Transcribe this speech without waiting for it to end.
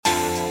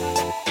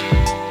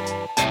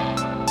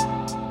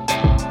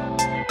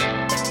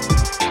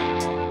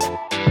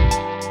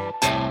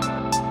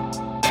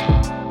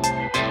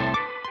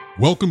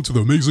Welcome to the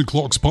Amazing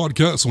Clarks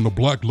podcast on the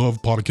Black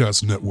Love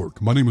Podcast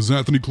Network. My name is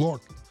Anthony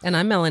Clark. And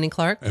I'm Melanie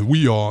Clark. And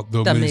we are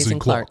the Amazing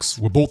Clarks.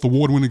 We're both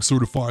award-winning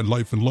certified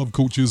life and love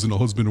coaches and a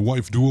husband and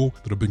wife duo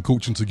that have been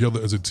coaching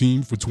together as a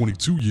team for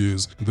 22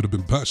 years and that have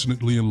been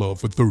passionately in love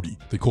for 30.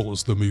 They call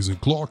us the Amazing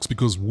Clarks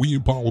because we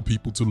empower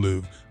people to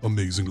live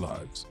amazing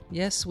lives.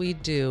 Yes, we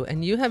do.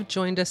 And you have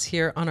joined us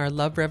here on our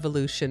Love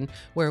Revolution,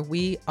 where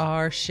we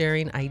are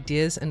sharing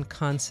ideas and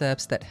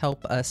concepts that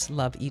help us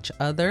love each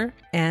other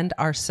and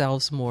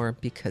ourselves more,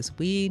 because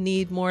we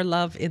need more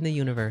love in the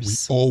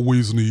universe. We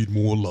always need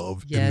more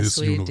love in this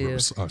universe.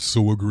 I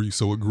so agree.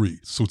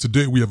 So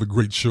today we have a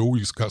great show.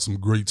 We've got some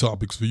great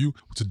topics for you.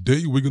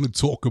 Today we're going to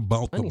talk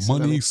about the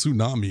money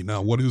tsunami.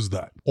 Now, what is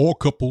that? All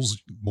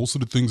couples, most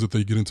of the things that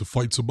they get into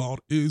fights about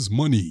is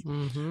money.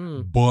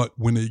 Mm-hmm. But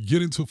when they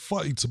get into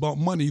fights about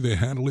money, they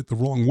handle it the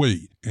wrong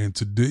way. And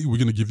today we're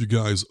going to give you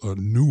guys a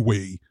new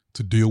way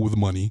to deal with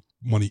money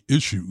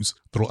issues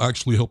that'll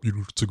actually help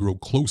you to grow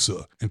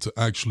closer and to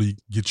actually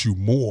get you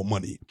more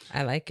money.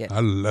 I like it. I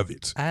love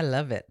it. I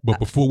love it. But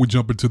before we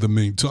jump into the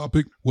main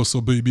topic, what's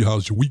up, baby?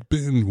 How's your week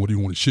been? What do you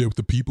want to share with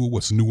the people?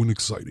 What's new and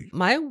exciting?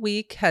 My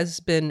week has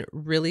been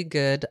really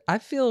good. I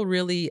feel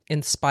really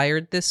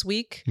inspired this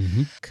week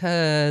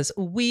because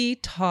we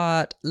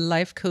taught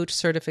life coach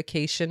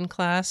certification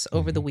class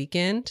over the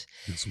weekend.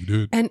 Yes, we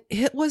did. And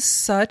it was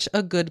such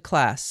a good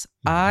class.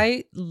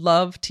 I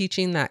love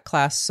teaching that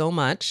class so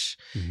much.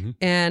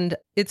 And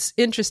it's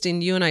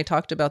interesting, you and I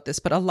talked about this,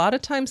 but a lot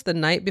of times the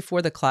night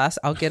before the class,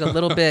 I'll get a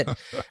little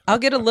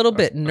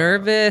bit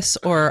nervous,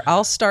 or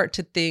I'll start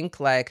to think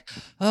like,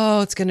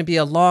 oh, it's going to be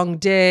a long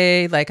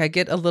day. Like I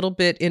get a little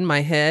bit in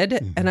my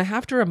head and I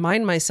have to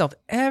remind myself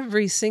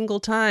every single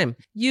time,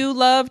 you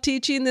love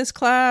teaching this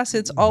class.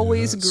 It's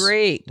always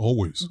great.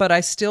 Always. But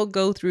I still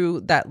go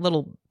through that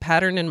little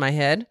pattern in my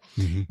head.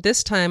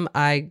 This time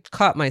I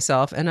caught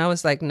myself and I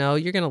was like, no,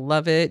 you're going to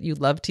love it. You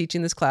love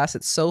teaching this class.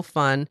 It's so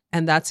fun.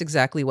 And that's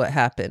exactly what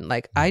happened.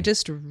 Like I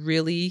just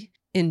really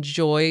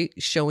enjoy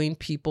showing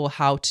people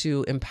how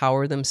to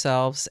empower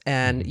themselves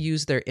and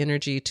use their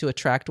energy to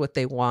attract what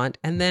they want.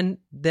 And then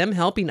them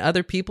helping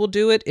other people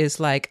do it is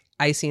like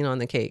icing on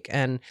the cake.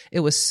 And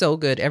it was so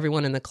good.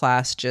 Everyone in the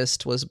class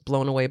just was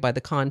blown away by the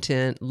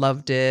content,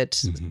 loved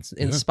it,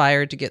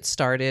 inspired to get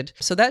started.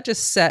 So that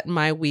just set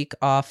my week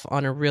off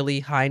on a really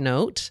high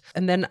note.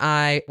 And then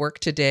I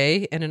worked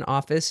today in an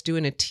office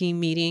doing a team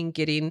meeting,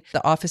 getting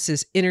the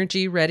office's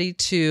energy ready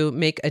to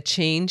make a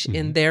change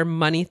in their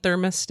money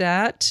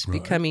thermostat,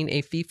 becoming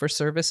a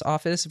fee-for-service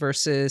office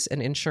versus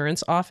an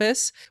insurance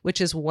office, which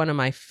is one of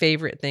my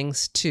favorite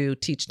things to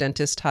teach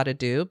dentists how to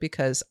do,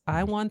 because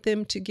I want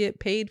them to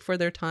get paid for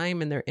their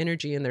time and their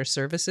energy and their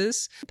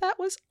services. That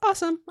was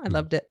awesome. I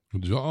loved it.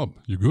 Good job.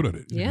 You're good at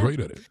it. You're great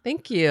at it.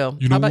 Thank you.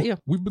 How about you?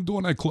 We've been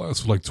doing that class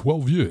for like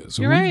 12 years.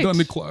 You're we've done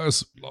the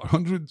class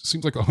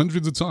seems like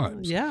hundreds of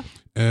times. Yeah.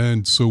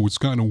 And so it's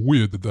kind of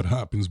weird that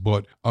happens,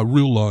 but I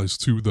realize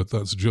too that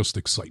that's just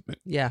excitement.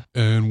 Yeah.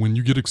 And when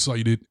you get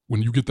excited,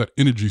 when you get that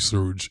energy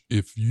surge,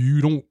 if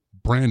you don't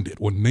brand it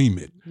or name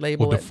it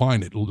or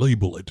define it,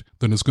 label it,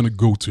 then it's going to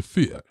go to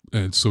fear.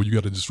 And so you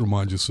got to just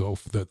remind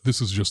yourself that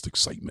this is just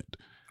excitement.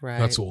 Right.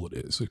 That's all it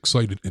is,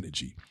 excited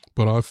energy.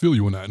 But I feel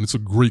you in that, and it's a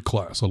great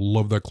class. I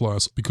love that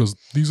class because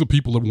these are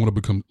people that want to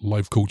become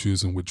life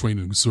coaches, and we're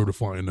training and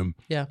certifying them.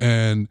 Yeah.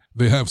 And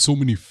they have so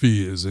many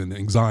fears and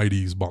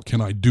anxieties about, can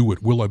I do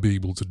it? Will I be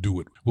able to do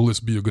it? Will this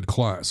be a good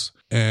class?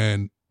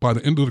 And by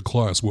the end of the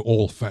class, we're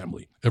all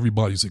family.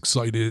 Everybody's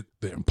excited.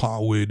 They're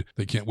empowered.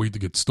 They can't wait to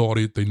get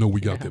started. They know we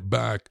got their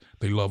back.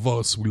 They love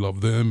us. We love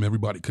them.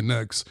 Everybody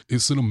connects.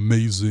 It's an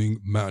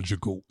amazing,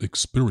 magical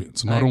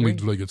experience. Not only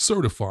do they get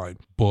certified,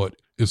 but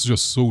it's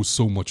just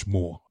so much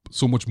more.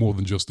 So much more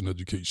than just an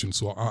education.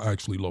 So I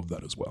actually love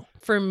that as well.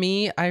 For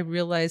me, I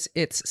realize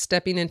it's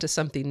stepping into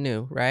something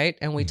new, right?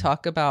 And we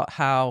talk about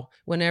how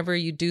whenever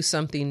you do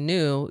something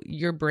new,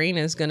 your brain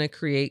is going to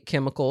create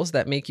chemicals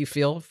that make you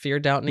feel fear,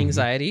 doubt, and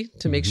anxiety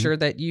to make sure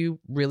that you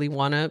really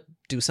want to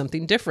do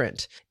something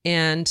different.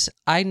 And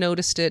I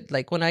noticed it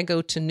like when I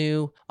go to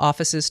new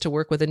offices to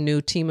work with a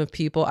new team of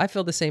people, I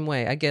feel the same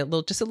way. I get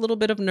just a little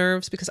bit of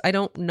nerves because I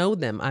don't know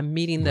them. I'm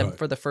meeting them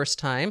for the first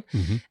time.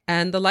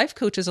 And the life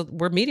coaches,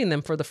 we're meeting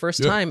them for the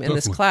first time in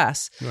this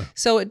class. Yeah.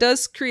 So it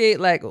does create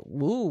like,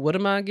 ooh, what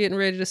am I getting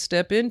ready to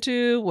step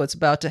into? What's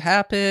about to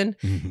happen?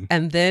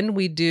 And then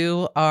we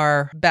do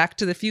our back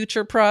to the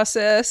future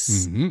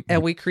process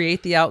and we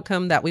create the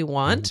outcome that we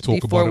want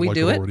before we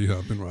do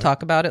it.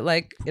 Talk about it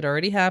like it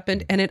already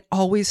happened. And it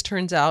always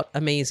turns out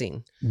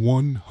amazing.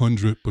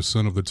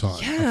 100% of the time.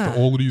 Yeah. After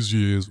all of these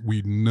years,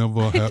 we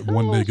never had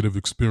one negative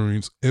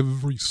experience.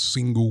 Every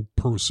single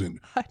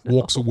person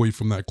walks away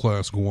from that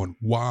class going,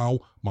 wow,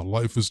 my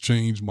life has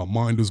changed. My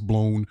mind is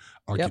blown.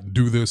 I can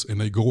do this.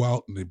 And they go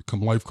out and they become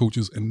life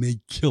coaches and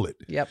they kill it.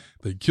 Yep.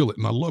 They kill it.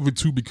 And I love it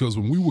too, because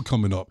when we were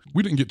coming up,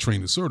 we didn't get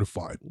trained and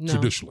certified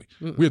traditionally.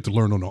 We had to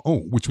learn on our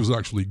own, which was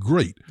actually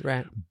great.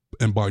 Right.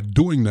 And by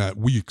doing that,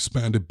 we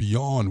expanded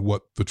beyond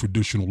what the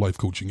traditional life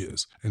coaching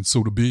is. And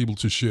so to be able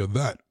to share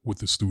that with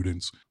the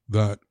students,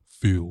 that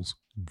feels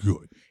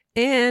good.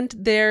 And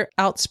they're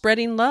out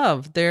spreading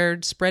love.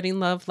 They're spreading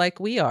love like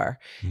we are.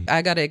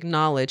 I got to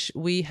acknowledge,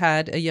 we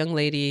had a young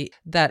lady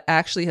that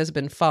actually has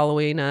been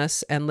following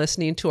us and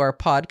listening to our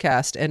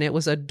podcast, and it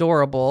was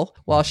adorable.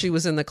 While she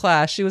was in the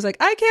class, she was like,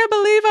 I can't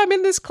believe I'm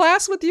in this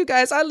class with you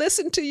guys. I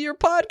listen to your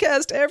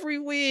podcast every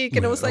week.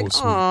 And it was like,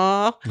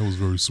 aw. That was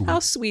very sweet. How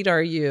sweet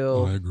are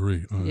you? I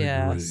agree. I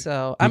agree.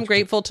 So I'm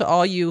grateful to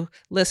all you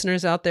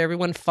listeners out there,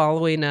 everyone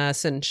following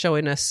us and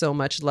showing us so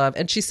much love.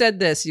 And she said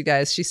this, you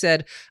guys, she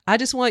said, I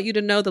just want you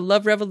to know the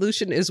love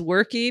revolution is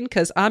working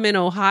because I'm in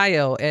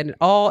Ohio and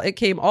it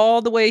came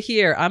all the way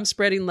here. I'm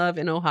spreading love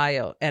in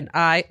Ohio. And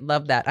I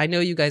love that. I know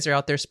you guys are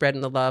out there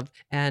spreading the love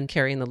and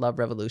carrying the love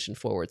revolution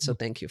forward. So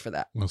thank you for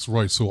that. That's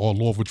right. So all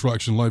Law of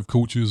Attraction life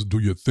coaches, do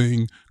your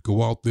thing.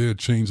 Go out there,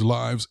 change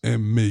lives,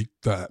 and make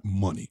that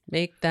money.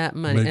 Make that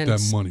money.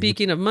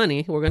 Speaking of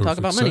money, we're going to talk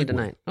about money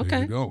tonight. Okay.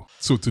 There you go.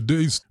 So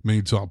today's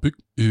main topic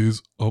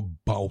is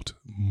about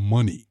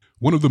money.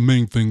 One of the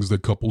main things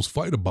that couples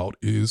fight about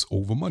is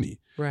over money.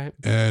 Right.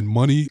 And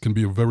money can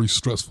be a very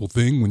stressful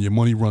thing. When your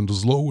money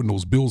runs low and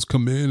those bills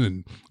come in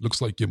and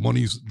looks like your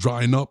money's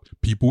drying up,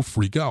 people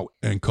freak out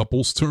and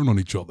couples turn on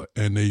each other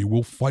and they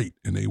will fight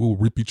and they will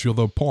rip each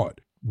other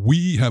apart.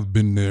 We have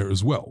been there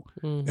as well.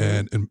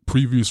 And in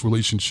previous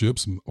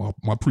relationships,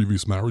 my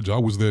previous marriage, I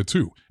was there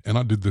too. And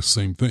I did the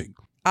same thing.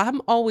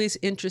 I'm always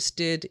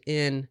interested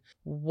in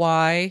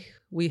why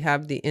we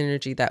have the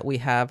energy that we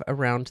have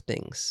around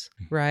things,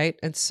 right?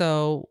 And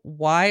so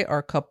why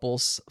are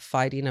couples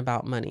fighting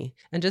about money?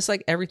 And just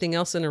like everything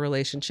else in a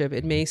relationship,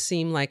 it may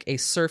seem like a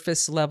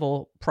surface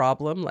level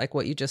problem, like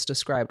what you just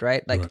described,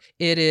 right? Like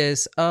it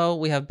is,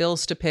 we have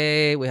bills to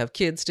pay, we have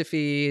kids to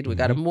feed, we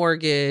got a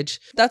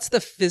mortgage. That's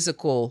the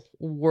physical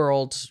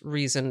world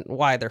reason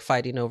why they're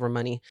fighting over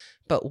money.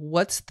 But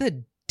what's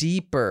the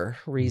deeper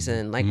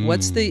reason? Like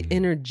what's the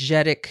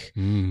energetic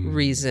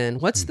reason?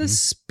 What's the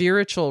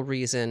spiritual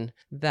reason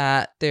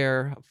that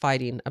they're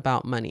fighting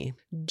about money?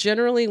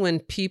 Generally, when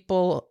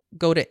people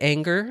go to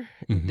anger,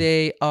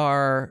 they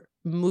are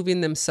moving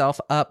themselves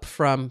up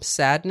from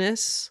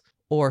sadness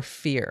or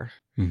fear.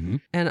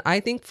 And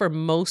I think for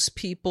most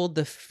people,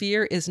 the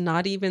fear is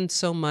not even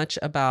so much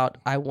about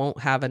I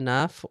won't have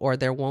enough or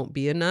there won't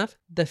be enough.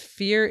 The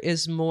fear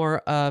is more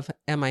of,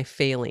 am I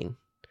failing?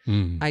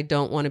 I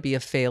don't want to be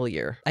a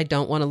failure. I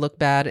don't want to look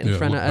bad in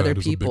front of other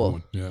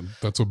people. Yeah,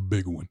 that's a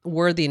big one.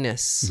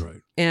 Worthiness.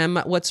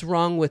 Right. What's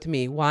wrong with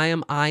me? Why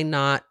am I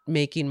not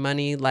making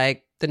money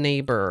like the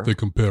neighbor?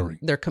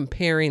 They're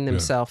comparing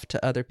themselves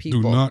to other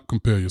people. Do not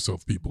compare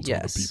yourself, people, to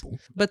other people.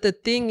 But the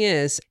thing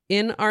is,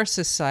 in our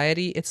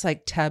society, it's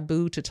like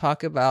taboo to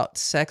talk about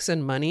sex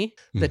and money.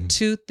 The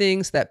two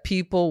things that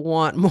people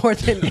want more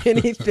than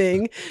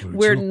anything.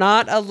 We're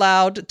not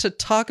allowed to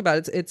talk about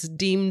it. It's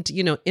deemed,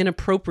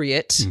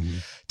 inappropriate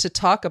to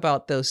talk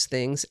about those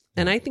things.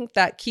 And I think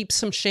that keeps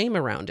some shame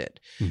around it.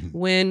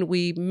 When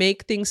we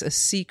make things a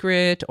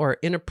secret or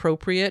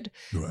inappropriate,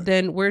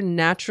 then we're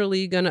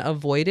naturally going to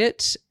avoid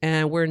it.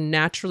 And we're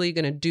naturally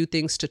going to do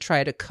things to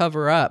try to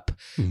cover up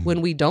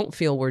when we don't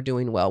feel we're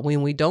doing well,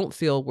 when we don't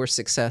feel we're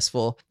successful,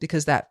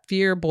 because that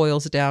fear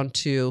boils down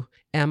to,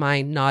 am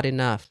I not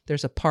enough?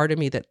 There's a part of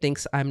me that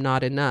thinks I'm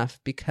not enough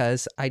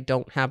because I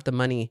don't have the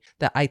money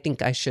that I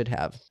think I should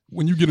have.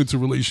 When you get into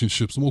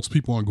relationships, most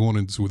people aren't going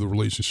into the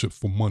relationship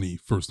for money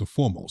first and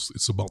foremost.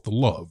 It's about the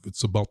love.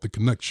 It's about the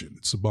connection.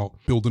 It's about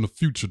building a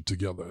future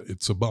together.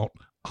 It's about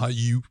how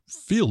you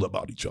feel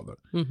about each other.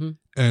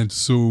 And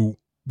so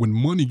when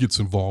money gets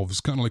involved, it's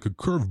kind of like a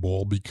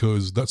curveball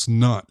because that's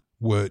not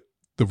what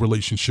the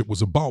relationship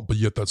was about, but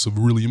yet that's a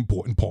really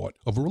important part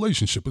of a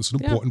relationship. It's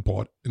an important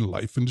part in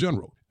life in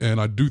general. And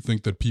I do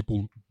think that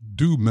people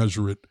do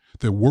measure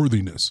their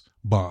worthiness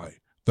by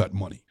that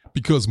money,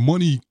 because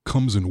money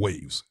comes in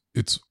waves.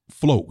 It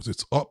flows.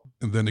 It's up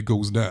and then it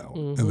goes down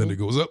and then it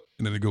goes up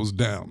and then it goes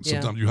down.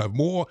 Sometimes you have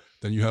more,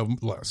 then you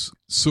have less.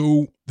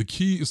 So the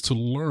key is to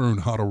learn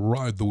how to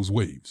ride those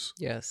waves.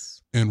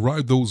 Yes. And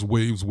ride those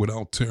waves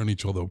without tearing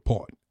each other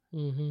apart.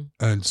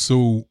 And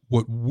so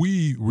what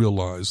we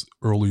realized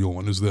early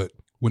on is that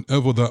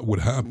whenever that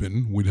would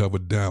happen, we'd have a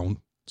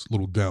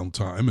little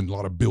downtime and a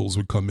lot of bills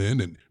would come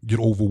in and get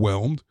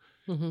overwhelmed.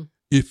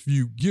 If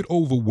you get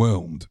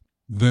overwhelmed,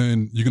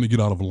 then you're going to get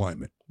out of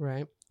alignment.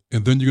 Right.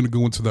 And then you're going to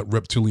go into that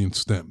reptilian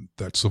stem,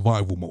 that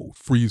survival mode,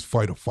 freeze,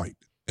 fight, or fight.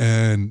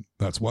 And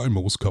that's why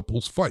most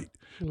couples fight.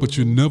 But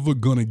you're never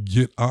going to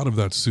get out of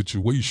that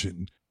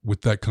situation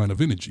with that kind of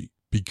energy,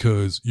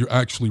 because you're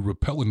actually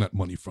repelling that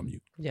money from you.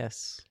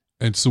 Yes.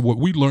 And so what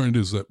we learned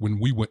is that when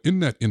we were in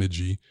that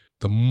energy,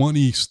 the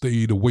money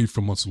stayed away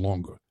from us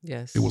longer.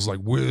 Yes. It was like,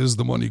 where's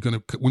the money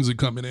when's it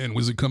coming in?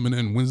 When's it coming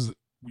in?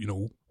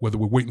 Whether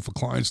we're waiting for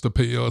clients to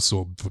pay us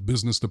or for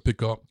business to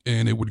pick up.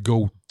 And it would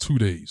go 2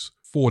 days,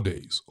 4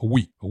 days, a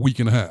week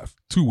and a half,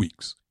 2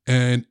 weeks.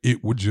 And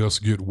it would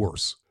just get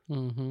worse.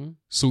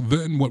 So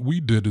then what we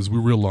did is we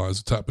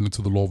realized, tapping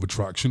into the law of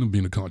attraction and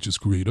being a conscious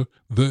creator,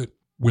 that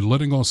we're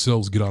letting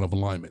ourselves get out of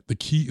alignment. The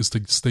key is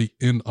to stay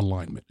in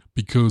alignment,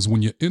 because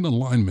when you're in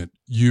alignment,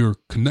 you're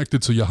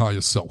connected to your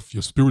higher self.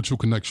 Your spiritual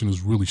connection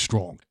is really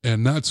strong.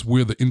 And that's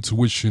where the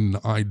intuition,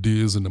 the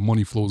ideas, and the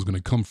money flow is going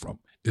to come from.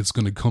 It's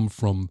going to come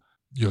from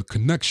your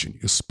connection,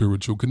 your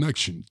spiritual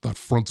connection, that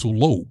frontal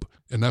lobe.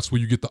 And that's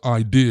where you get the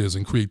ideas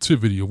and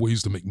creativity of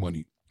ways to make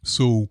money.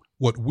 So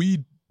what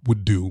we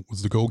would do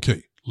was to go,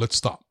 okay, let's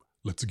stop.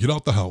 Let's get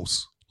out the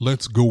house.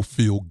 Let's go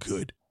feel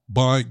good.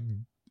 By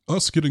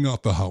us getting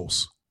out the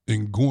house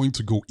and going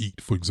to go eat,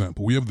 for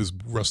example, we have this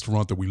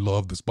restaurant that we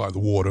love that's by the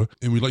water,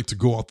 and we like to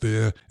go out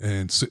there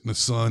and sit in the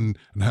sun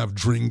and have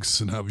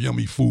drinks and have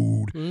yummy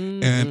food.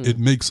 And it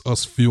makes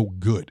us feel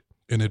good,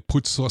 and it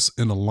puts us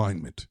in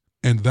alignment.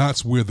 And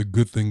that's where the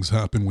good things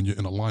happen, when you're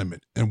in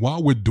alignment. And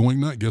while we're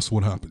doing that, guess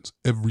what happens?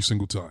 Every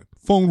single time.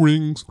 Phone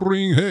rings,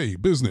 ring, hey,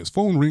 business.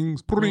 Phone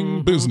rings,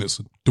 ring, business.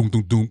 Doom,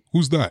 doom, doom.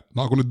 Who's that?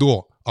 Knock on the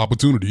door.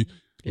 Opportunity.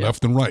 Yep.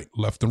 Left and right,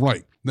 left and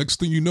right. Next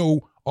thing you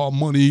know, our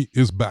money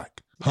is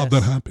back. How'd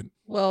that happen?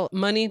 Well,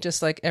 money,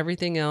 just like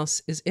everything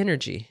else, is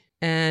energy.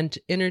 And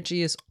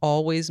energy is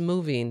always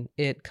moving.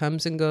 It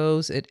comes and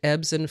goes. It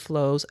ebbs and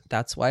flows.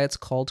 That's why it's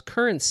called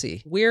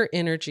currency. We're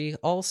energy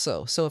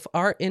also. So if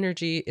our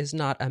energy is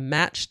not a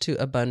match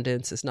to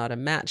abundance, it's not a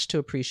match to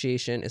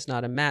appreciation, it's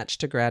not a match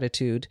to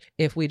gratitude,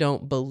 if we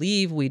don't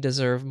believe we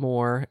deserve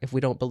more, if we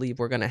don't believe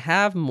we're going to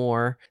have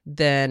more,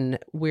 then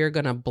we're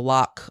going to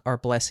block our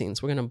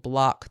blessings. We're going to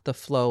block the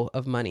flow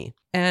of money.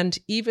 And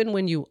even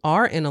when you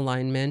are in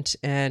alignment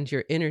and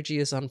your energy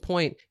is on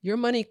point, your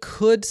money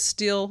could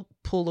still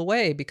pull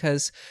away,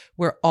 because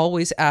we're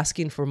always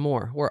asking for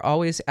more. We're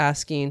always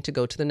asking to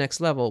go to the next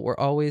level. We're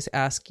always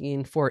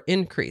asking for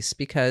increase,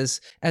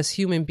 because as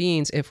human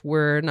beings, if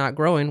we're not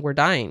growing, we're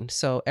dying.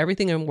 So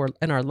everything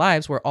in our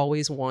lives, we're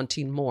always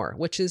wanting more,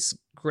 which is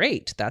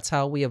great. That's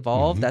how we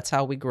evolve. That's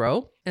how we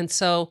grow. And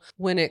so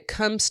when it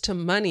comes to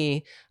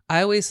money,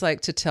 I always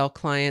like to tell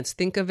clients,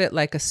 think of it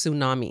like a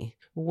tsunami.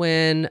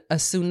 When a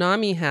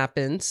tsunami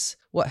happens,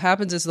 what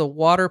happens is the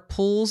water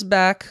pulls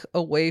back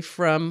away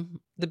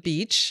from the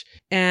beach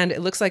and it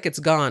looks like it's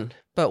gone.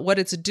 But what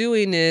it's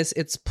doing is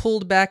it's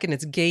pulled back and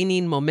it's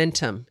gaining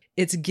momentum.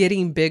 It's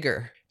getting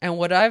bigger. And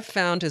what I've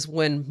found is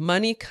when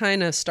money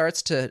kind of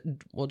starts to,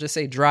 we'll just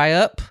say, dry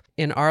up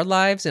in our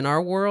lives, in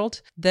our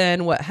world,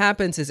 then what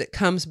happens is it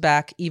comes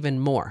back even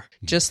more.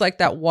 Just like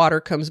that water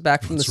comes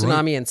back from the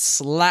tsunami and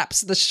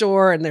slaps the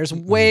shore, and there's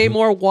way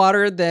more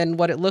water than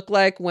what it looked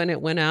like when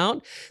it went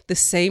out. The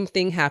same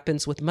thing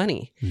happens with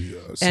money.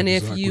 Yes, and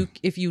exactly.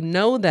 if you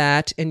know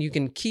that, and you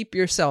can keep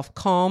yourself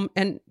calm,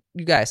 and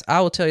you guys,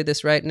 I will tell you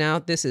this right now,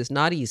 this is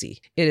not easy.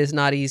 It is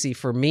not easy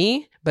for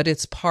me, but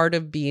it's part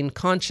of being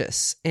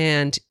conscious.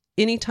 And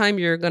anytime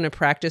you're going to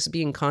practice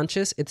being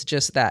conscious, it's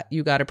just that.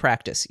 You got to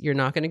practice. You're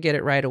not going to get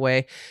it right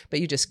away,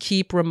 but you just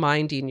keep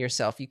reminding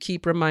yourself. You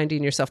keep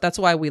reminding yourself. That's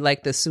why we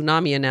like the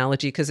tsunami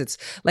analogy, because it's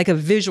like a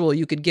visual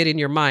you could get in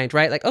your mind,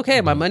 right? Like,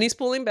 okay, my money's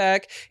pulling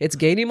back, it's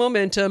gaining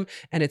momentum,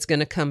 and it's going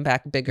to come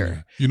back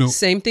bigger. Yeah.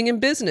 Same thing in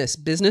business.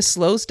 Business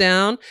slows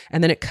down,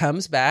 and then it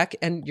comes back,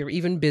 and you're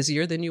even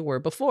busier than you were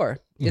before.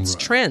 It's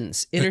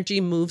trends. Energy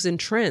moves in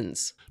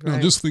trends. Now,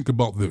 just think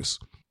about this.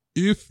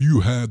 If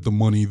you had the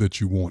money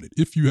that you wanted,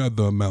 if you had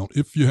the amount,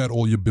 if you had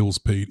all your bills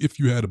paid, if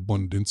you had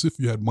abundance, if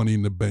you had money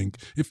in the bank,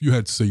 if you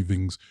had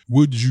savings,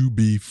 would you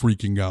be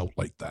freaking out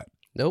like that?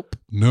 Nope.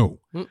 No.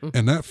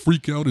 And that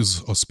freak out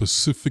is a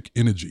specific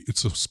energy.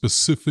 It's a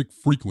specific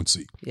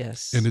frequency.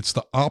 Yes. And it's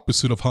the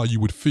opposite of how you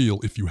would feel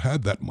if you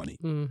had that money.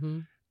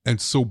 And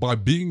so by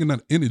being in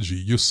that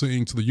energy, you're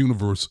saying to the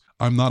universe,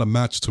 I'm not a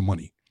match to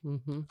money.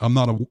 I'm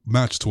not a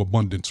match to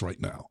abundance right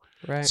now.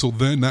 Right. So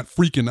then that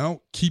freaking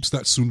out keeps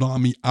that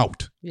tsunami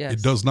out. Yes.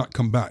 It does not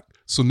come back.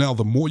 So now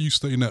the more you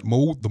stay in that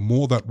mode, the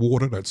more that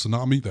water, that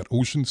tsunami, that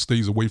ocean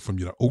stays away from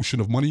you. That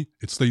ocean of money,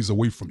 it stays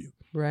away from you.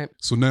 Right.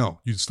 So now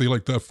you stay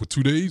like that for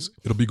 2 days,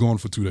 it'll be gone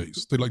for 2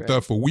 days. Stay like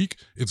that for a week,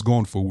 it's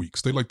gone for a week.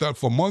 Stay like that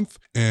for a month,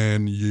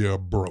 and you're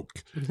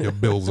broke. Your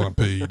bills aren't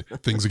paid.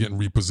 Things are getting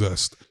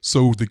repossessed.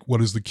 So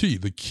what is the key?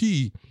 The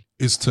key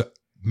is to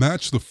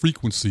match the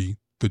frequency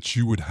that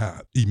you would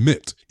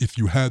emit if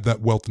you had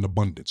that wealth and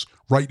abundance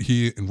right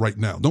here and right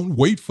now. Don't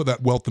wait for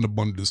that wealth and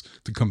abundance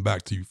to come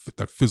back to you,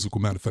 that physical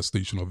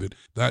manifestation of it.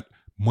 That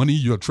money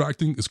you're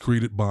attracting is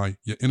created by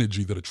your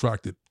energy that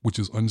attracted, which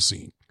is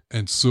unseen.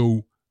 And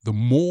so the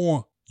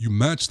more you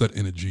match that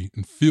energy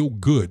and feel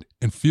good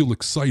and feel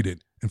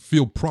excited and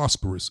feel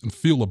prosperous and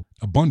feel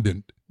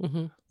abundant,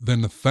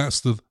 then the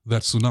faster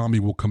that tsunami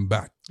will come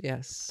back.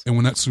 Yes. And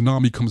when that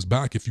tsunami comes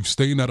back, if you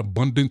stay in that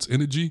abundance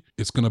energy,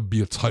 it's going to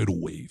be a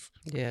tidal wave.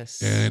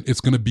 Yes. And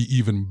it's going to be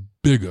even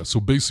bigger.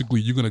 So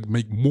basically, you're going to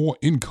make more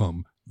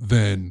income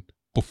than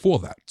before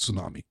that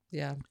tsunami.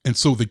 Yeah. And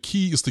so the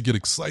key is to get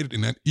excited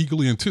and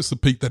eagerly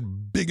anticipate that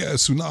big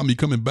ass tsunami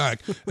coming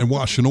back and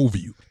washing over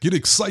you. Get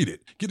excited.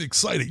 Get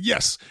excited.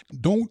 Yes.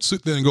 Don't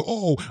sit there and go,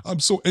 oh, I'm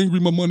so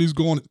angry my money's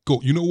gone. Go,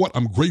 you know what?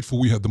 I'm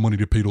grateful we had the money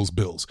to pay those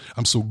bills.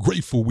 I'm so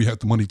grateful we had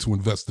the money to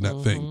invest in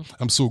that thing.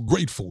 I'm so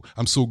grateful.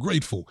 I'm so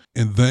grateful.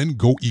 And then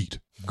go eat.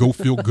 Go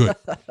feel good.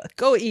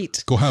 Go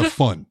eat. Go have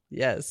fun.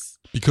 Yes.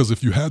 Because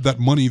if you had that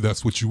money,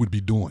 that's what you would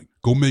be doing.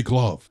 Go make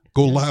love.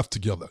 Go laugh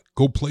together.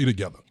 Go play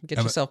together. Get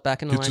yourself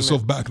back in alignment. Get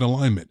yourself back in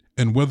alignment.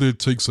 And whether it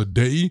takes a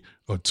day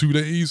or 2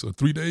 days or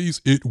 3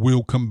 days, it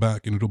will come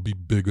back and it'll be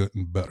bigger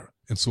and better.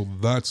 And so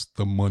that's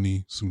the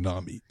money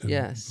tsunami. And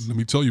yes. Let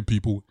me tell you,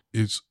 people,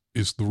 it's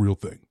the real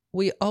thing.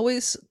 We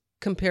always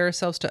compare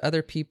ourselves to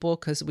other people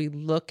because we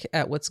look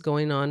at what's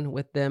going on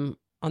with them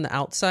on the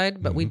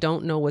outside, but we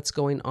don't know what's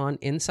going on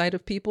inside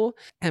of people.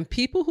 And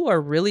people who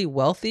are really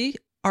wealthy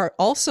are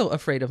also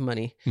afraid of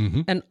money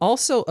and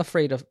also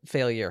afraid of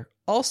failure,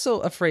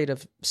 also afraid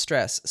of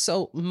stress.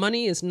 So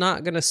money is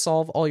not going to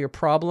solve all your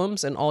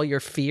problems and all your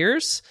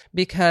fears,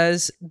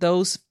 because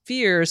those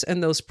fears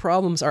and those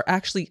problems are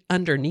actually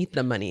underneath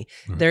the money.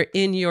 Right. They're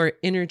in your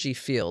energy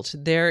field.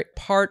 They're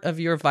part of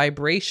your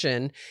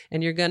vibration,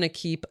 and you're going to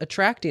keep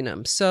attracting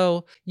them.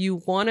 So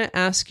you want to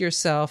ask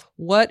yourself,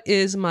 what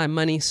is my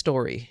money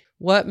story?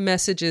 What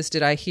messages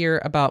did I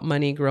hear about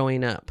money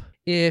growing up?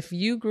 If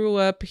you grew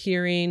up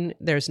hearing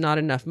there's not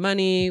enough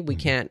money, we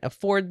can't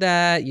afford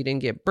that, you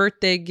didn't get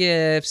birthday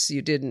gifts,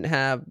 you didn't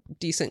have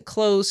decent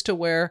clothes to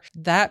wear,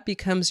 that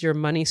becomes your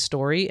money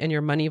story and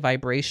your money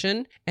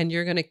vibration. And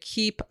you're going to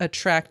keep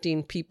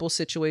attracting people,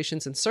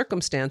 situations, and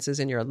circumstances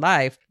in your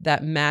life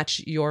that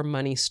match your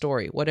money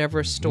story,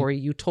 whatever story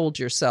you told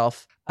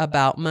yourself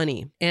about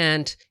money.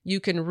 And you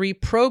can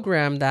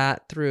reprogram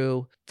that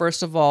through,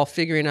 first of all,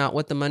 figuring out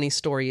what the money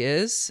story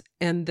is,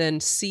 and then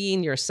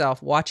seeing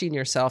yourself, watching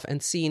yourself,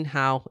 and seeing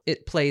how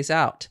it plays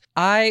out.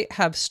 I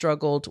have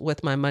struggled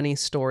with my money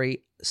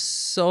story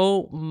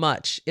so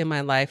much in my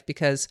life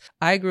because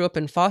I grew up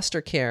in foster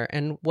care.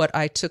 And what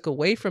I took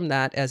away from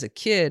that as a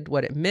kid,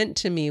 what it meant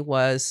to me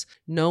was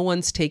no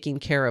one's taking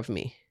care of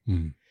me.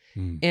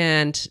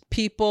 And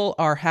people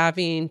are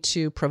having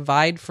to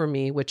provide for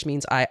me, which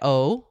means I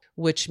owe,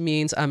 which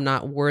means I'm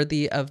not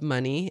worthy of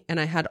money. And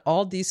I had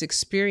all these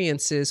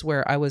experiences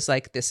where I was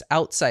like this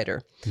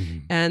outsider.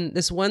 And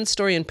this one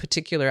story in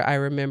particular, I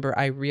remember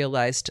I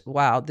realized,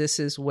 wow, this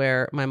is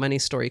where my money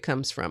story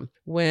comes from.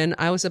 When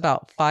I was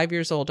about 5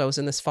 years old, I was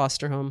in this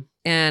foster home,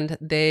 and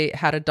they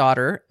had a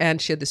daughter,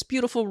 and she had this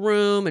beautiful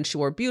room, and she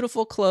wore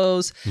beautiful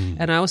clothes,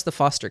 and I was the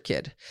foster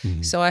kid.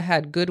 So I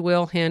had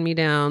Goodwill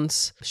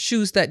hand-me-downs,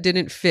 shoes that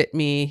didn't fit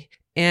me,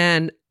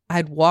 and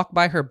I'd walk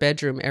by her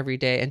bedroom every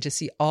day and just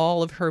see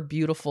all of her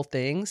beautiful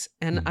things.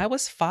 And I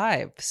was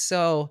 5.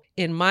 So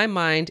in my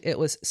mind, it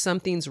was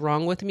something's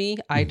wrong with me.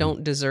 I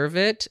don't deserve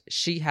it.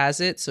 She has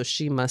it, so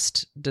she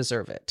must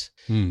deserve it.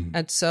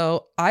 And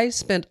so I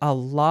spent a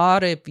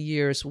lot of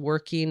years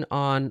working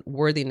on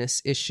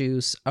worthiness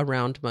issues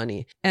around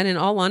money. And in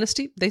all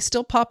honesty, they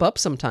still pop up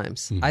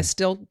sometimes. I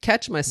still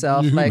catch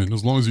myself. You're human.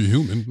 As long as you're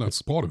human,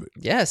 that's part of it.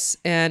 Yes.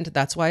 And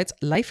that's why it's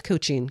life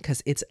coaching,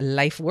 because it's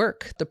life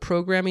work. The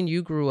programming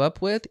you grew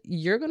up with,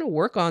 you're going to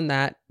work on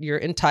that your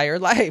entire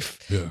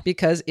life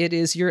because it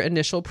is your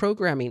initial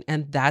programming.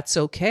 And that's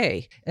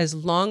okay. As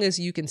long as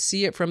you can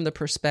see it from the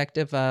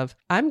perspective of,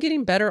 I'm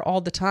getting better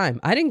all the time.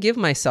 I didn't give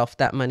myself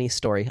that money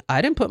story.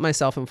 I didn't put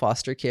myself in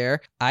foster care.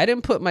 I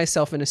didn't put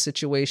myself in a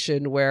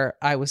situation where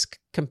I was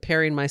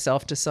comparing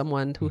myself to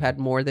someone who had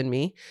more than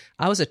me.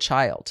 I was a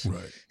child.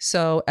 Right.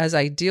 So as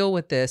I deal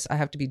with this, I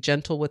have to be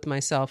gentle with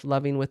myself,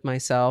 loving with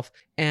myself,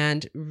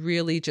 and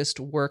really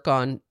just work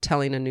on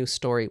telling a new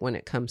story when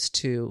it comes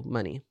to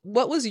money.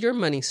 What was your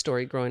money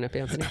story growing up,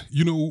 Anthony?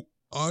 You know,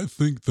 I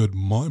think that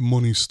my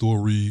money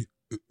story,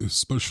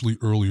 especially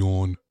early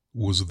on,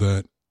 was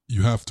that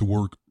you have to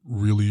work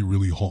really,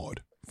 really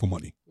hard for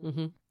money.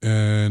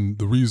 And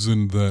the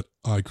reason that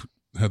I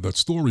had that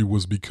story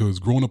was because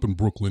growing up in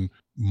Brooklyn,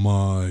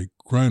 my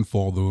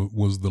grandfather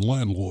was the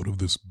landlord of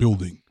this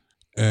building.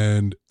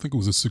 And I think it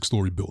was a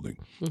 6-story building.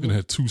 And it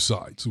had 2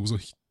 sides. It was a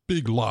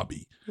big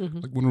lobby,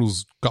 like one of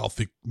those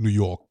Gothic New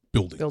York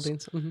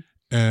buildings.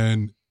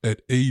 And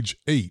at age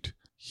 8,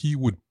 he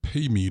would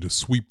pay me to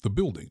sweep the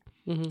building.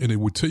 And it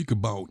would take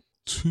about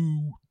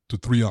 2 to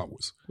 3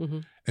 hours.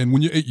 And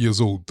when you're 8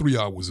 years old, 3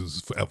 hours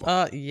is forever.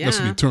 That's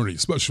an eternity,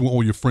 especially when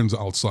all your friends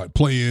are outside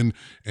playing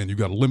and you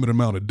got a limited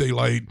amount of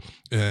daylight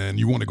and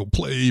you want to go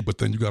play, but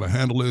then you got to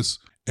handle this.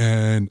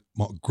 And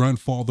my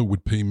grandfather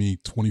would pay me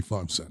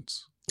 25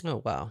 cents.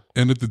 Oh, wow.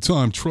 And at the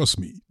time, trust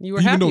me. You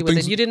were happy with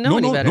it. You didn't know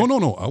any better.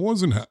 No. I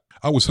wasn't happy.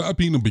 I was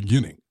happy in the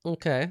beginning.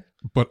 Okay.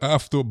 But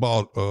after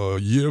about a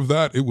year of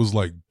that, it was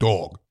like,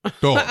 dog,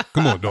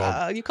 come on,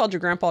 dog. You called your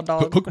grandpa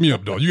dog. Hook me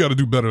up, dog. You got to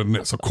do better than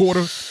this. A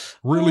quarter?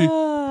 Really?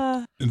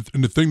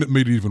 And the thing that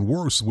made it even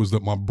worse was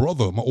that my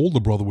older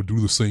brother would do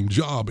the same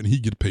job and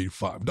he'd get paid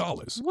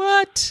 $5.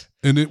 What?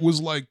 And it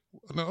was like,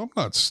 no, I'm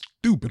not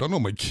stupid. I know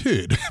my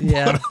kid.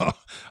 Yeah. But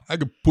I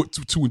could put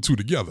two and two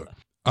together.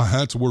 I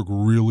had to work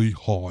really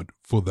hard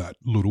for that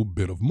little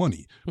bit of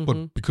money.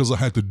 But because I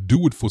had to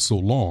do it for so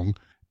long,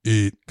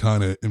 it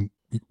kind of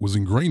was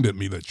ingrained at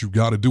me that you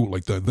got to do it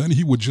like that. Then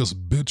he would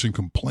just bitch and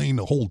complain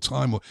the whole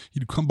time.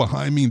 He'd come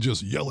behind me and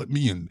just yell at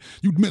me and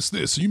you'd miss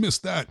this, you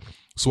missed that.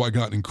 So I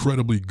got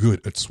incredibly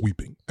good at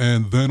sweeping.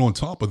 And then on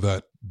top of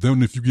that,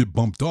 then if you get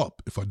bumped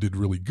up, if I did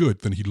really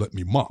good, then he'd let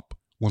me mop,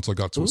 once I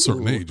got to a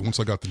certain age. Once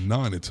I got to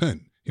 9 or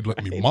 10, he'd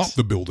let me mop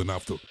the building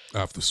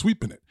after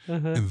sweeping it.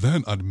 And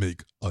then I'd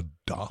make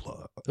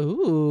 $1.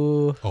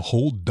 Ooh. A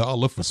whole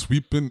 $1 for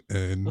sweeping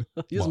and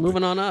he was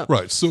moving on up.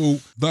 Right. So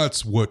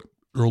that's what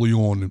early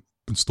on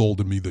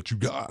installed in me, that you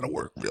gotta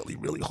work really,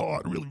 really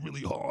hard, really,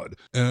 really hard.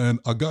 And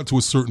I got to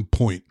a certain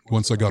point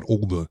once I got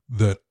older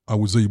that I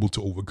was able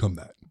to overcome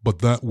that. But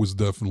that was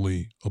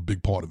definitely a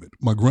big part of it.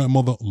 My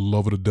grandmother,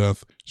 love her to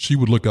death. She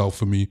would look out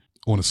for me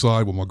on the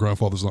side when my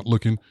grandfather's not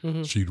looking.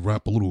 She'd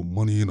wrap a little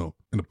money in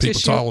a paper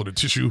towel or a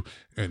tissue,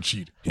 and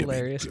she'd,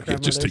 here,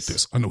 just take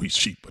this. I know he's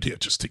cheap, but here,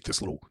 just take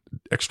this little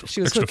extra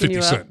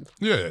 50 cents.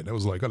 Yeah, and I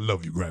was like, I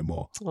love you,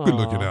 Grandma. Aww. Good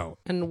looking out.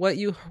 And what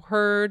you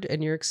heard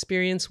and your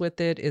experience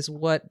with it is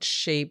what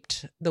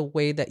shaped the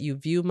way that you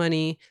view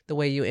money, the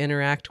way you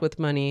interact with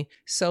money.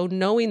 So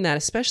knowing that,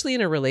 especially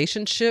in a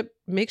relationship,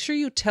 make sure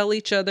you tell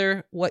each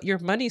other what your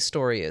money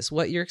story is,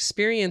 what your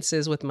experience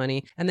is with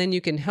money, and then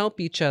you can help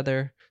each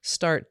other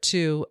start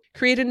to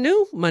create a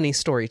new money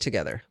story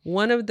together.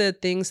 One of the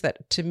things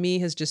that to me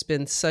has just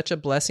been such a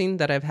blessing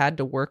that I've had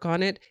to work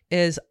on it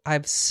is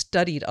I've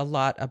studied a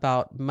lot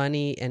about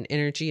money and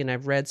energy, and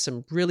I've read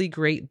some really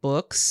great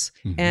books.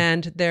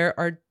 And there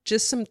are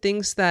just some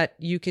things that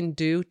you can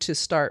do to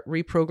start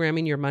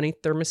reprogramming your money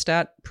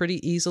thermostat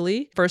pretty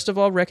easily. First of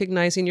all,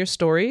 recognizing your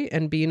story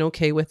and being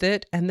okay with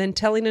it, and then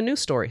telling a new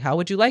story. How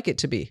would you like it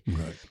to be?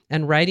 Right.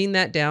 And writing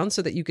that down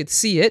so that you could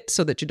see it,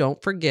 so that you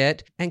don't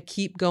forget, and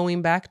keep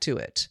going back to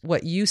it.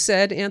 What you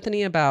said,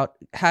 Anthony, about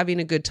having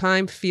a good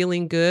time,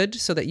 feeling good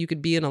so that you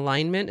could be in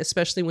alignment,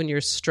 especially when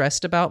you're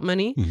stressed about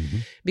money,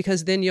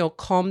 because then you'll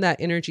calm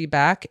that energy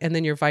back, and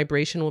then your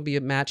vibration will be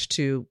matched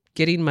to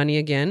getting money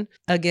again.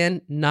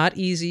 Again, not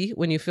easy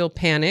when you feel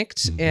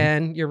panicked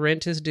and your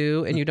rent is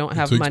due and you don't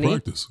have money.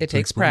 Practice. It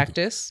takes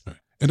practice. Right.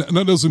 And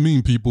that doesn't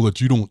mean, people, that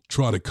you don't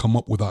try to come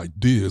up with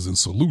ideas and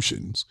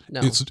solutions.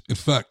 No. In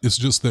fact, it's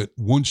just that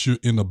once you're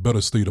in a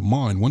better state of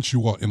mind, once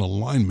you are in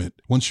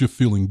alignment, once you're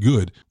feeling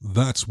good,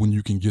 that's when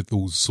you can get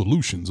those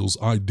solutions. Those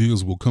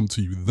ideas will come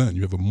to you then.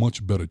 You have a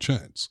much better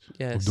chance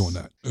of doing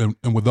that.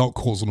 And without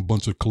causing a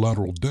bunch of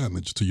collateral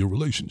damage to your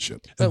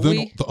relationship. And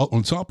then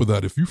on top of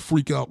that, if you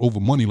freak out over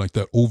money like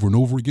that over and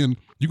over again,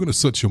 you're going to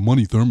set your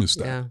money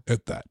thermostat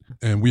at that.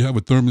 And we have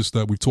a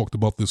thermostat. We talked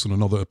about this in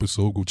another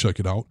episode. Go check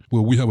it out.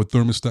 Where we have a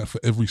thermostat for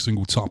every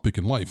single topic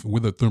in life. And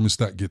where that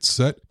thermostat gets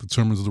set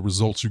determines the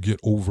results you get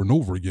over and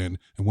over again.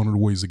 And one of the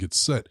ways it gets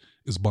set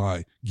is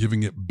by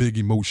giving it big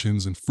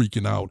emotions and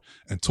freaking out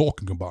and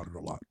talking about it a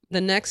lot. The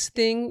next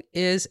thing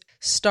is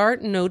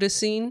start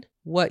noticing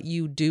what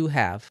you do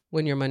have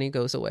when your money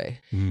goes away.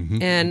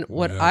 And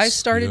what I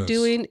started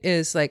doing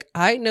is, like,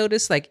 I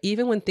noticed, like,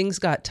 even when things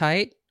got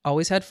tight,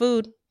 always had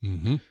food,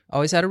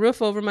 always had a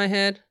roof over my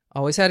head,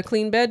 always had a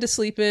clean bed to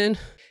sleep in.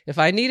 If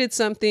I needed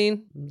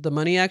something, the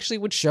money actually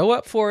would show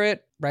up for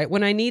it right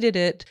when I needed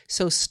it.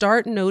 So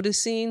start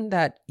noticing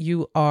that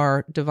you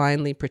are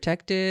divinely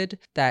protected,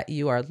 that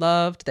you are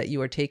loved, that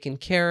you are taken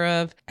care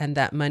of, and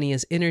that money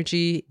is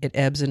energy. It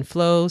ebbs and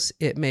flows.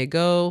 It may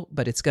go,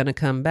 but it's going to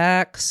come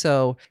back.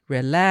 So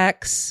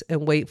relax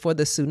and wait for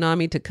the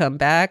tsunami to come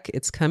back.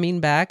 It's coming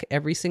back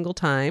every single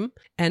time.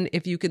 And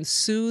if you can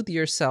soothe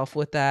yourself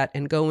with that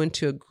and go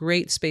into a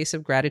great space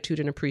of gratitude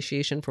and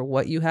appreciation for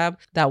what you have,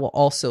 that will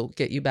also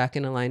get you back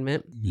in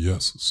alignment.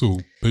 Yes. So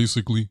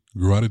basically,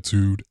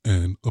 gratitude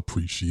and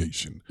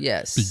appreciation.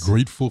 Yes. Be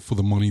grateful for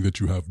the money that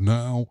you have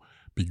now.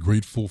 Be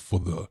grateful for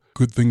the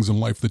good things in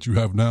life that you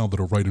have now that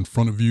are right in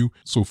front of you.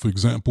 So, for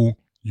example,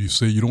 you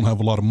say you don't have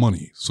a lot of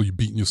money, so you're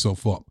beating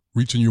yourself up.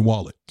 Reach in your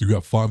wallet. Do you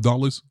have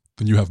 $5?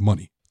 Then you have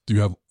money. Do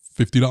you have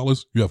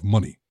 $50? You have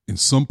money. In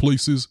some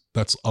places,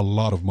 that's a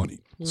lot of money.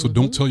 So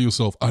don't tell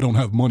yourself, I don't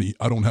have money,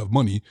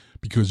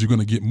 because you're going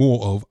to get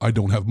more of, I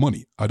don't have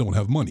money.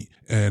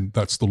 And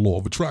that's the law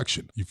of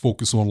attraction. You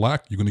focus on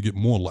lack, you're going to get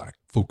more lack.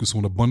 Focus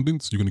on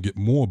abundance, you're going to get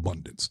more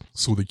abundance.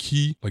 So the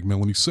key, like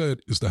Melanie said,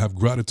 is to have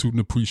gratitude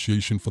and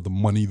appreciation for the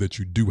money that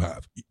you do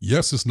have.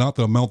 Yes, it's not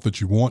the amount that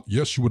you want.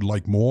 Yes, you would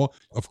like more,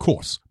 of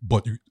course,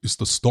 but it's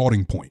the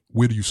starting point.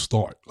 Where do you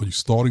start? Are you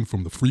starting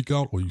from the freak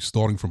out, or are you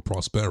starting from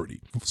prosperity?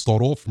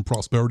 Start off from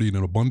prosperity and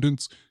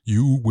abundance,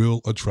 you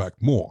will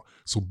attract more.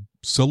 So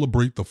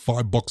celebrate the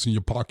 $5 in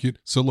your pocket.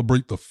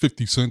 Celebrate the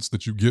 50 cents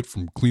that you get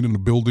from cleaning the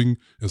building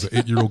as an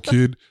 8-year-old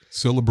kid.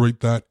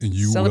 Celebrate that, and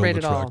you will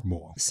attract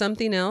more.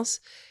 Something else,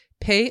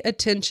 pay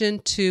attention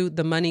to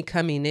the money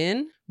coming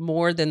in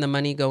more than the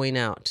money going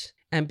out.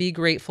 And be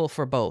grateful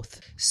for both.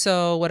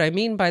 So what I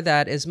mean by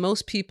that is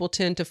most people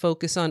tend to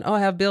focus on, I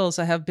have bills,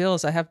 I have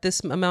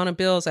this amount of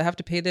bills, I have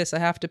to pay this, I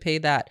have to pay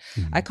that.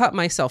 I caught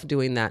myself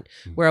doing that,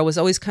 where I was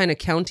always kind of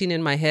counting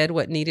in my head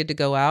what needed to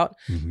go out.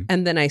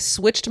 And then I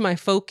switched my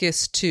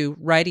focus to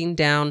writing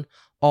down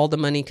all the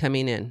money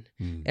coming in,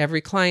 every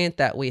client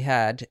that we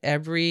had,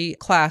 every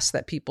class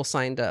that people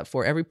signed up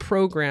for, every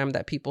program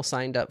that people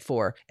signed up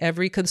for,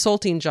 every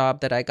consulting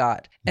job that I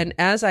got. And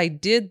as I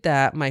did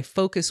that, my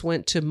focus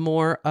went to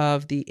more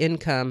of the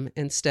income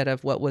instead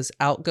of what was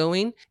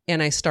outgoing,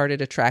 and I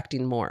started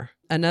attracting more.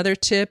 Another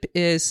tip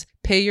is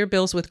pay your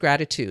bills with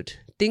gratitude.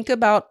 think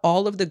about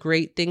all of the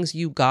great things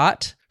you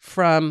got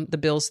from the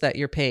bills that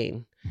you're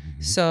paying.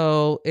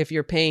 So if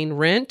you're paying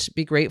rent,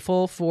 be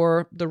grateful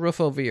for the roof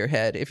over your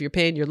head. If you're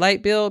paying your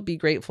light bill, be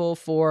grateful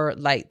for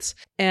lights.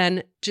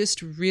 And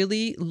just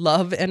really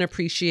love and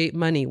appreciate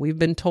money. We've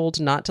been told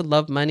not to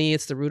love money.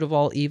 It's the root of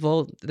all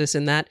evil, this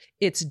and that.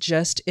 It's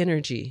just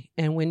energy.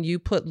 And when you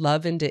put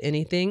love into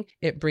anything,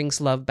 it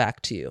brings love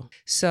back to you.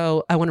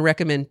 So I want to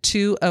recommend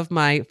 2 of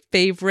my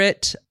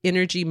favorite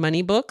energy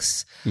money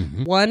books.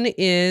 One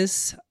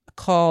is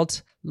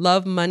called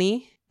Love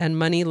Money and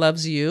Money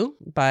Loves You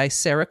by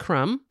Sarah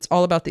Crum. It's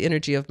all about the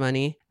energy of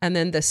money. And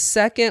then the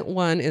second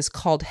one is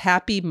called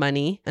Happy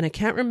Money. And I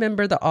can't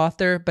remember the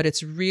author, but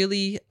it's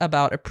really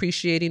about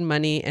appreciating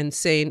money and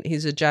saying,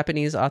 he's a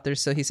Japanese author,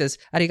 so he says,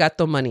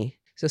 arigato money.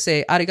 So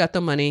say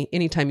arigato money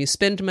anytime you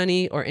spend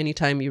money or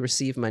anytime you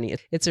receive money.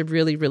 It's a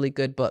really, really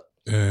good book.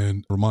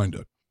 And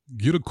reminder,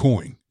 get a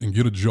coin and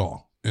get a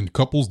jar. And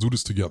couples do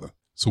this together.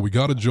 So we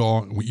got a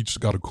jar and we each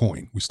got a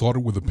coin. We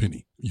started with a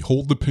penny. You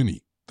hold the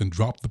penny, then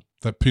drop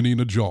that penny in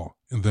a jar,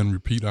 and then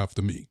repeat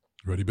after me.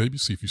 Ready, baby?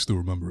 See if you still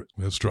remember it.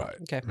 Let's try it.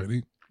 Okay.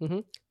 Ready?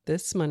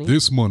 This money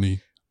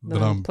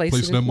that I'm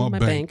placing in my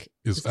bank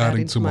is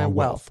adding to my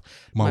wealth.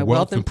 My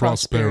wealth and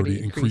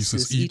prosperity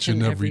increases each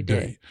and every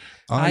day.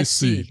 I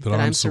see that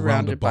I'm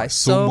surrounded by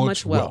so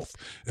much wealth,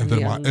 and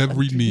that my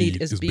every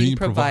need is being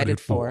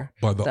provided for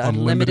by the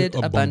unlimited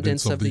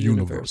abundance of the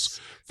universe.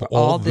 For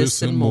all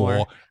this and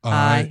more,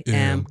 I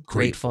am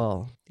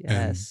grateful.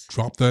 Yes. And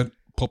drop that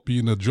puppy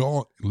in a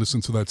jar, listen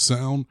to that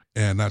sound,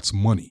 and that's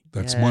money.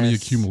 That's money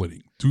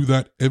accumulating. Do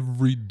that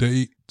every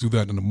day. Do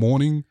that in the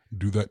morning.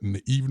 Do that in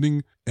the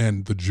evening,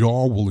 and the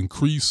jar will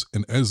increase.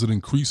 And as it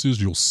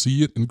increases, you'll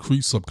see it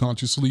increase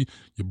subconsciously.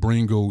 Your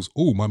brain goes,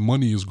 oh, my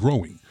money is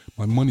growing.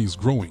 My money is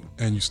growing.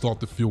 And you start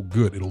to feel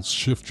good. It'll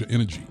shift your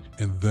energy,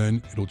 and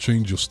then it'll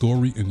change your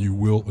story, and you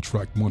will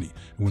attract money.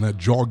 And when that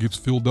jar gets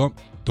filled up,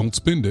 don't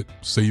spend it,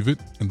 save it,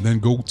 and then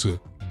go to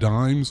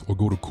dimes or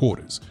go to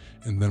quarters.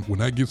 And then when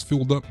that gets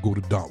filled up, go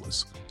to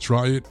dollars.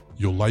 Try it,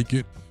 you'll like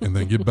it, and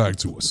then get back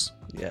to us.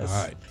 Yes.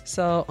 All right.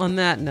 So on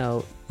that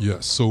note.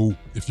 Yes. So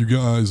if you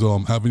guys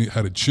haven't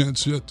had a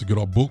chance yet to get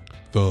our book,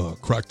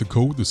 Crack the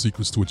Code, The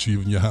Secrets to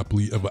Achieving Your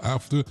Happily Ever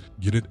After,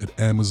 get it at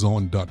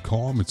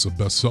Amazon.com. It's a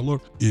bestseller.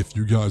 If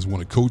you guys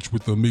want to coach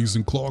with the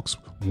Amazing Clarks,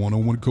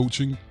 one-on-one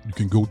coaching, you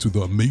can go to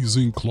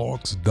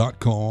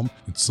theamazingclarks.com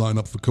and sign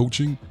up for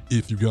coaching.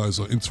 If you guys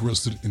are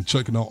interested in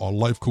checking out our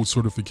Life Coach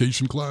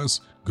Certification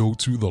class, go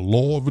to the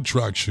Law of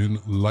Attraction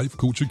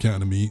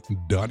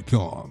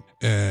LifeCoachAcademy.com.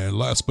 And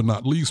last but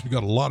not least, we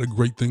got a lot of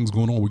great things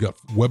going on. We got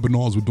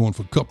webinars we're doing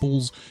for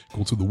couples.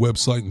 Go to the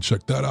website and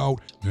check that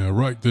out. All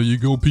right, there you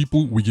go,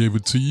 people. We gave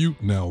it to you.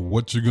 Now,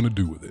 what you going to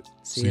do with it?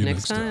 See you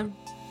next time.